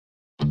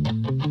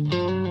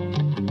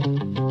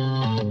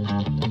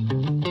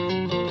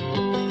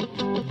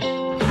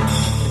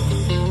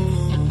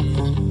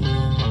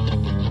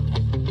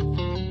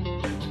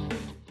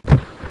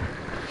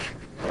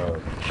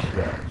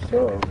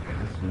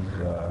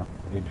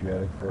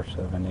Patriotic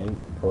 478,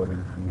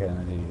 quoting from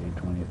Kennedy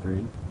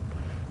 823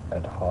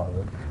 at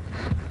Harvard.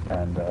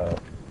 And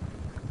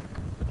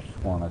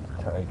just wanted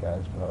to tell you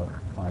guys about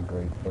my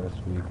great first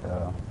week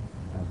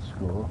at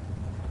school.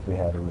 We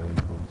had a really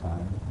cool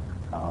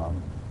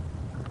time.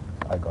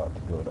 I got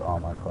to go to all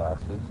my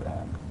classes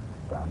and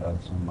found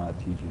out some of my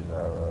teachers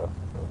are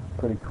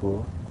pretty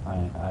cool.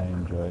 I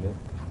enjoyed it.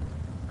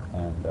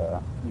 And,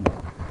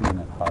 being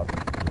at Harvard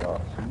is pretty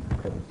awesome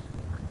because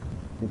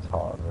it's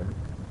Harvard.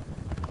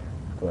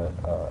 But,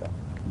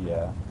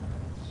 yeah.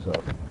 So,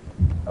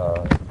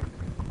 uh,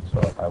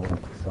 so I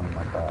went to some of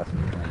my classes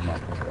and my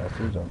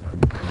professors are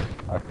pretty cool.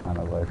 I kind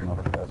of like my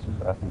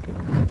professors. I think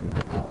it'll be a good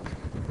time.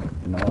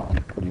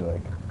 I'm pretty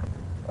like,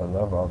 I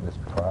love all this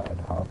pride,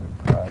 Harvard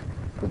pride.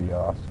 Pretty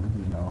awesome,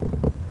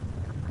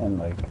 and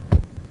like,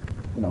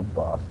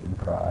 Boston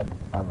pride.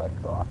 I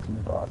like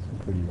Boston. Boston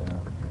pretty,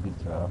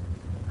 it's,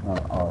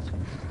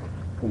 awesome.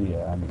 But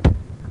yeah, I mean,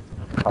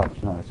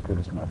 Hop's not as good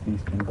as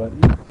Northeastern, but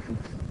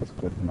it's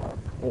good enough.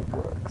 It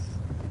works.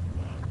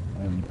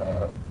 And,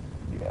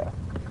 yeah.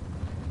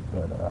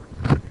 But,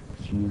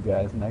 see you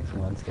guys next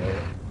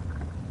Wednesday.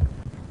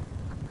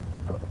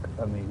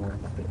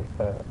 Wednesday,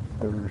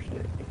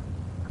 Thursday.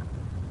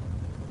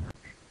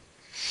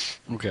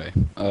 Okay,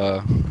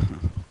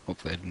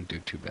 hopefully I didn't do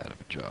too bad of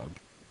a job,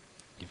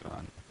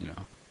 Yvonne.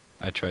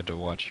 I tried to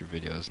watch your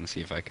videos and see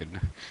if I could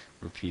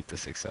repeat the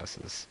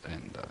successes,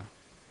 and,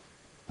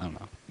 I don't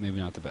know, maybe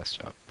not the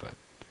best job, but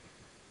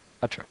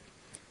I tried.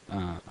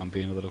 I'm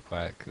being a little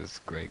quiet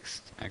because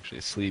Greg's actually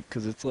asleep,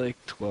 because it's like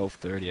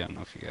 12:30. I don't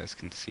know if you guys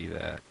can see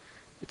that.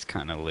 It's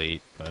kind of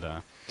late, but,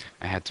 I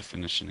had to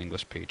finish an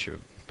English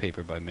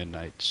paper by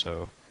midnight,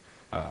 so,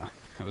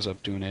 I was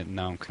up doing it, and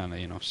now I'm kind of,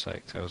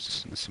 psyched. I was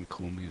listening to some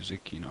cool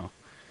music,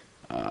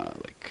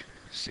 like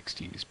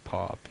 60s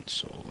pop and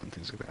soul and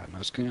things like that.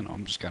 And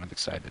I'm just kind of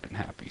excited and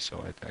happy,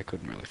 so I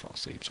couldn't really fall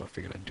asleep. So I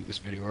figured I'd do this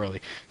video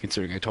early,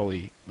 considering I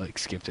totally like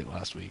skipped it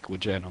last week,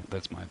 which I know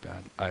that's my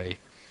bad.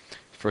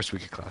 First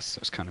week of classes,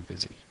 I was kind of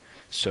busy.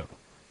 So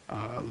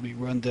let me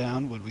run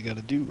down what we got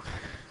to do.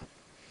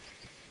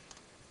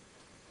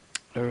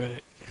 All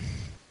right.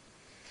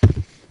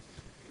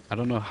 I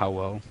don't know how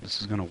well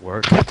this is gonna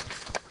work.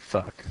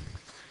 Fuck.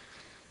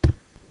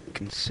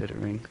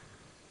 Considering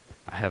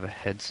I have a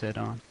headset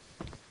on.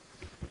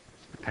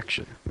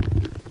 Actually.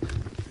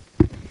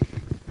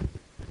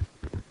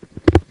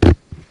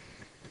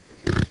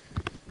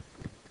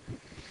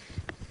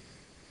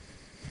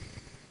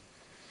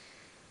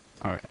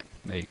 Alright,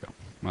 there you go.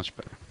 Much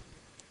better.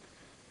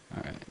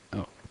 Alright.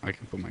 Oh, I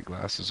can put my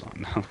glasses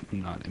on now.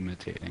 I'm not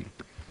imitating.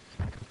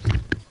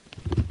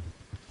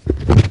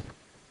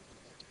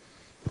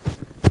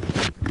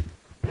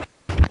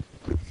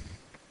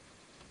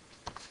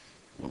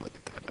 We'll look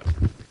at that up.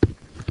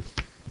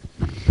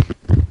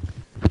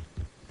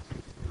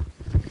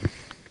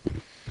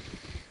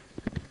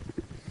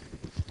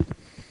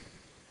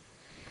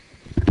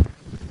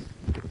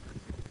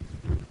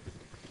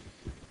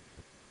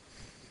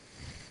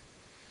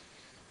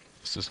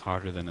 This is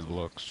harder than it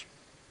looks.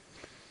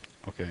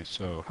 Okay,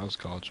 so how's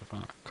college so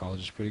far? College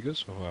is pretty good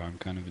so far. I'm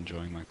kind of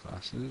enjoying my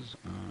classes.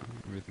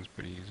 Everything's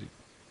pretty easy.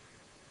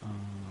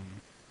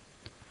 Um,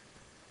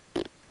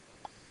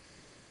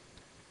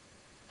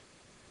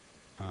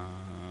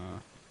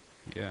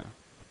 yeah.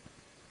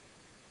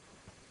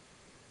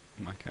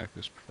 My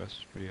calculus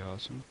professor's pretty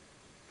awesome.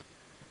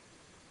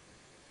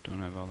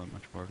 Don't have all that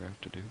much work I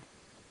have to do.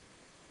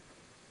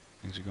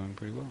 Things are going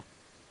pretty well.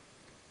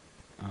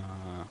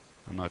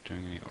 I'm not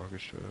doing any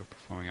orchestra or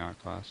performing art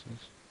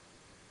classes.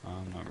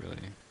 I'm not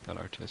really that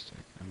artistic.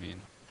 I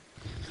mean,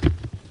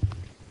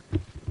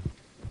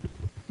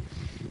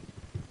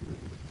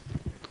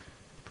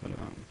 but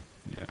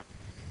yeah.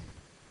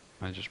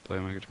 I just play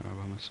my guitar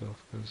by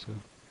myself because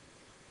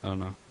I don't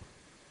know.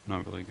 I'm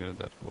not really good at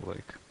that whole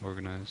like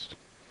organized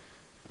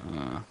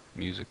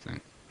music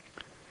thing.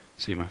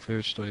 See, my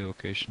favorite study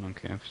location on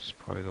campus is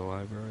probably the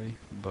library,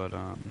 but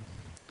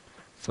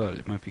thought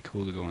it might be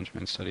cool to go and try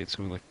and study it.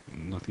 So like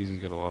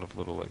Northeastern's got a lot of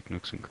little like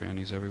nooks and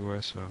crannies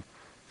everywhere, so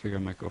I figure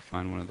I might go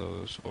find one of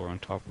those, or on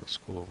top of the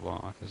School of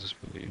Law. There's this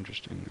really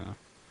interesting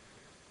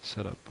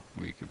setup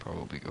where you could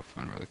probably go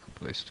find a really cool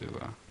place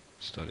to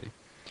study.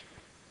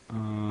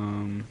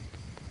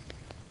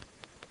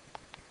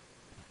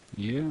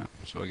 Yeah,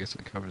 so I guess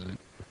that covers it.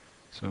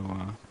 So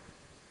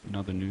in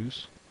other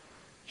news,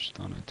 just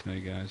thought I'd tell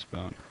you guys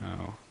about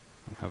how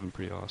I'm having a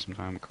pretty awesome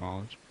time at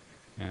college,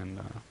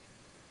 and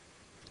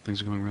things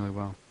are going really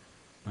well.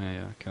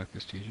 My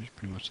calculus teacher's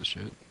pretty much the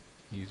shit.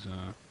 He's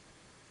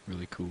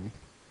really cool,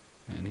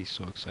 and he's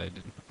so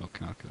excited about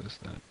calculus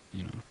that,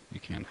 you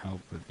can't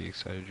help but be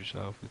excited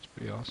yourself. It's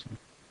pretty awesome.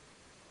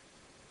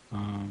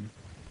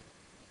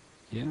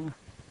 Yeah.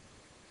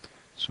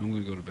 So I'm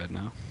gonna go to bed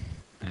now,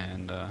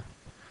 and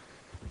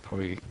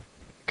probably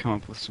come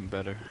up with some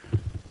better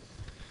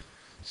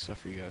stuff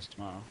for you guys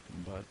tomorrow.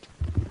 But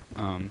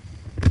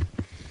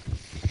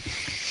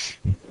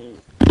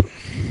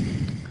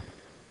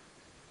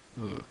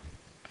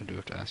I do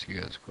have to ask you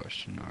guys a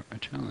question or a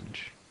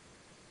challenge.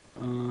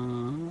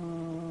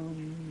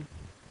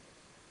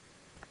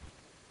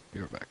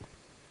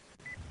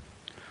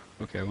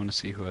 I want to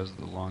see who has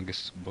the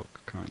longest book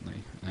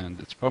currently, and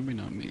it's probably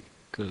not me,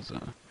 because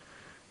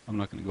I'm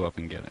not going to go up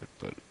and get it,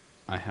 but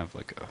I have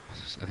like I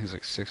think it's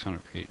like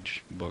 600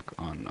 page book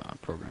on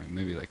programming,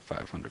 maybe like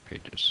 500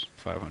 pages,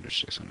 500,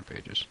 600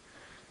 pages.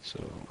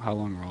 So how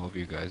long are all of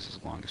you guys'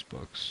 longest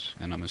books?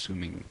 And I'm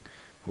assuming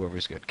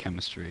whoever's got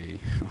chemistry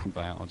or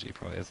biology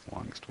probably has the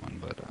longest one,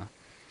 but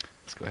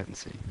let's go ahead and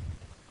see.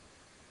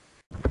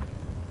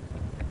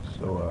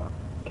 So,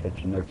 catch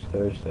you next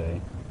Thursday,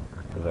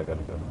 because I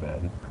gotta go to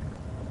bed.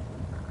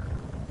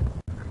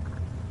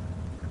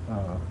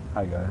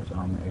 Hi guys,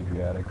 I'm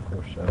Adriatic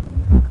 47.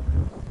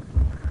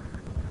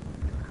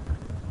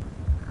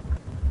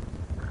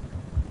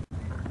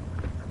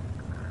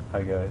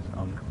 Hi guys,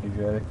 I'm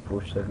Adriatic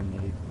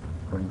 478,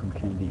 going from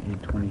Kennedy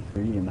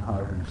 823 in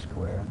Harvard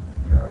Square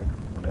yard,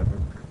 whatever.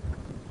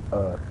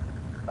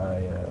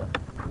 I